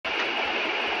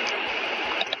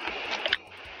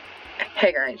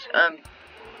Hey guys,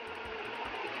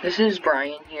 this is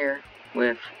Brian here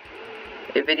with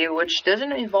a video which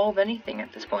doesn't involve anything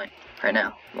at this point, right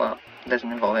now. Well, it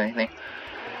doesn't involve anything.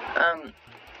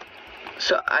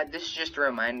 This is just a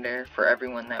reminder for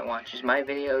everyone that watches my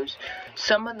videos.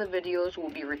 Some of the videos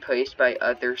will be replaced by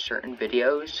other certain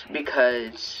videos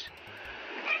because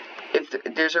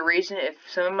there's a reason if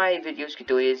some of my videos get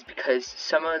deleted is because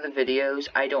some of the videos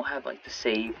I don't have like the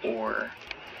save or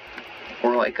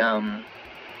like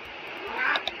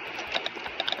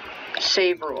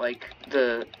save or like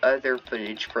the other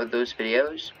footage for those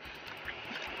videos.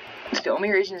 It's the only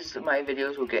reason is that my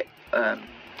videos will get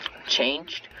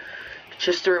changed,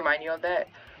 just to remind you of that.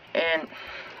 And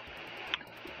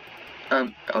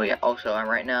oh yeah, also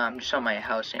right now I'm just on my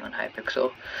housing on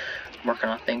Hypixel, working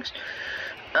on things.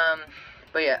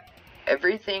 But yeah,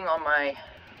 everything on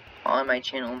my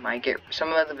channel might get,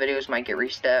 some of the videos might get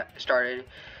restarted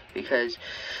because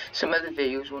some of the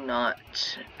videos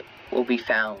will be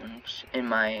found in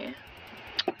my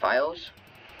files,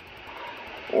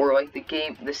 or like the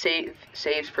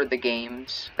saves for the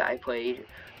games that I played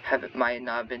might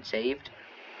not have been saved.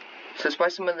 So that's why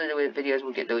some of the videos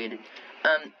will get deleted.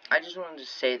 I just wanted to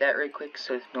say that real quick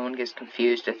so no one gets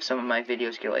confused if some of my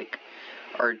videos get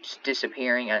are just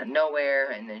disappearing out of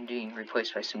nowhere and then being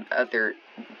replaced by some other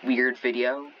weird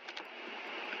video.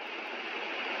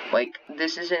 Like,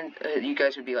 this isn't, you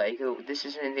guys would be like, oh, this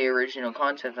isn't the original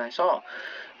content I saw.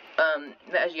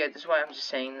 That's why I'm just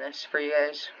saying this for you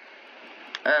guys.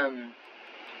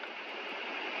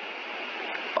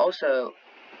 Also,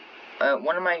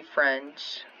 one of my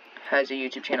friends has a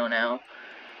YouTube channel now.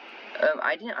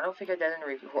 I don't think I did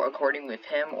a recording with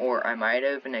him, or I might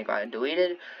have, and it got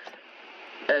deleted.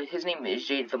 His name is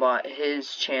Jade the Bot.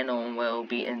 His channel will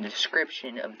be in the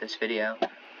description of this video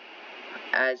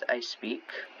as I speak.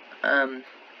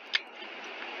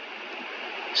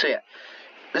 So yeah,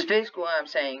 this basically what I'm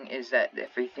saying is that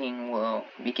everything will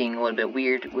be getting a little bit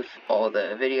weird with all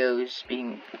the videos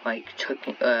being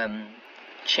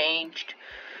changed.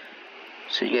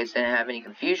 So you guys didn't have any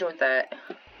confusion with that.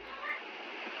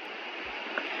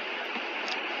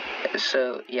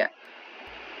 So yeah,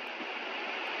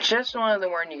 just wanted to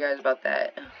warn you guys about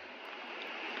that.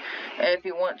 And if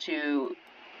you want to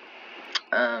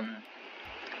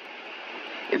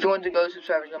go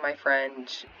subscribe to my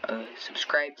friend,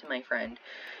 subscribe to my friend,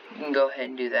 you can go ahead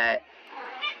and do that.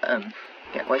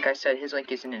 Yeah, like I said, his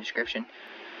link is in the description.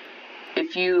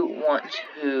 If you want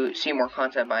to see more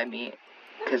content by me,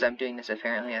 because I'm doing this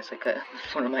apparently as like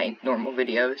one of my normal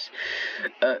videos,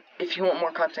 if you want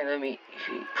more content by me,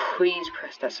 please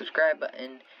press that subscribe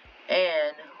button.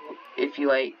 And if you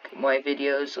like my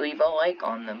videos, leave a like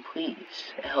on them,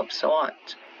 please. It helps a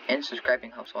lot. And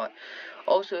subscribing helps a lot.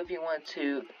 Also, if you want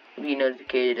to be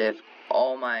notified of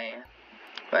all my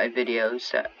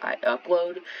videos that I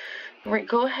upload,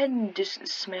 go ahead and just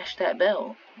smash that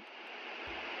bell.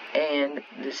 And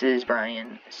this is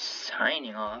Brian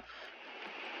signing off.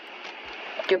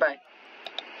 Goodbye.